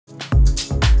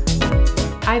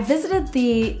I visited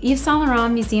the Yves Saint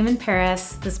Laurent Museum in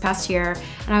Paris this past year,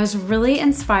 and I was really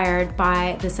inspired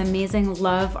by this amazing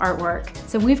love artwork.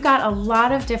 So we've got a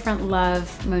lot of different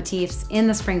love motifs in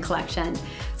the spring collection.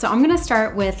 So I'm gonna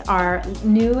start with our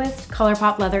newest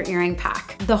ColourPop leather earring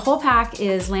pack. The whole pack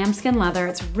is lambskin leather.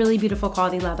 It's really beautiful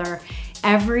quality leather.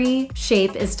 Every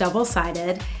shape is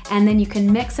double-sided, and then you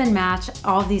can mix and match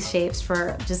all of these shapes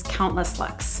for just countless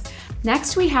looks.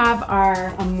 Next, we have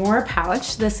our Amour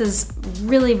pouch. This is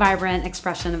really vibrant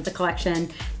expression of the collection.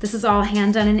 This is all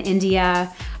hand done in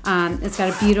India. It's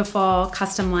got a beautiful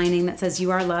custom lining that says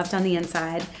 "You are loved" on the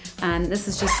inside. This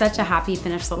is just such a happy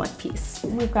finish the look piece.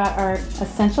 We've got our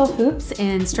essential hoops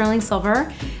in sterling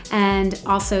silver, and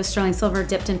also sterling silver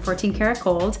dipped in 14 karat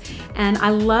gold. And I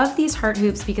love these heart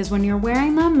hoops because when you're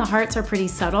wearing them, the hearts are pretty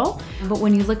subtle, but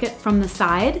when you look at from the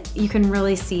side, you can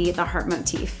really see the heart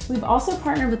motif. We've also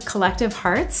partnered with Collective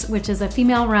Hearts, which is a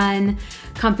female-run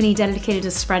company dedicated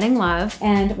to spreading love,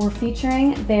 and we're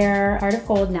featuring their Heart of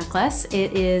Gold necklace.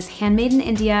 It is handmade in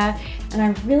India, and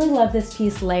I really love this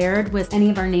piece layered with any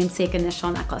of our namesake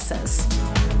initial necklaces.